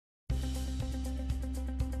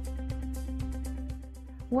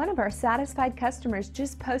One of our satisfied customers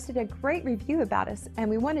just posted a great review about us, and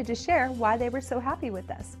we wanted to share why they were so happy with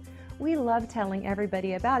us. We love telling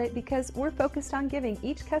everybody about it because we're focused on giving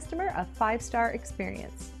each customer a 5-star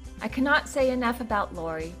experience. I cannot say enough about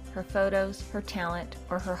Laurie, her photos, her talent,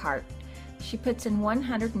 or her heart. She puts in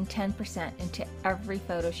 110% into every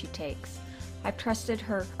photo she takes. I've trusted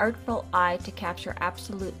her artful eye to capture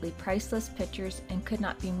absolutely priceless pictures and could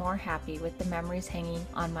not be more happy with the memories hanging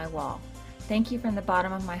on my wall. Thank you from the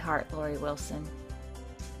bottom of my heart, Laurie Wilson.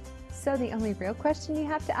 So the only real question you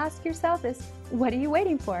have to ask yourself is, what are you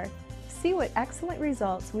waiting for? See what excellent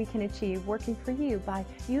results we can achieve working for you by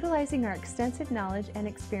utilizing our extensive knowledge and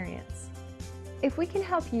experience. If we can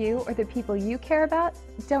help you or the people you care about,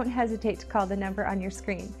 don't hesitate to call the number on your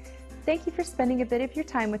screen. Thank you for spending a bit of your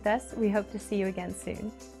time with us. We hope to see you again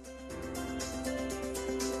soon.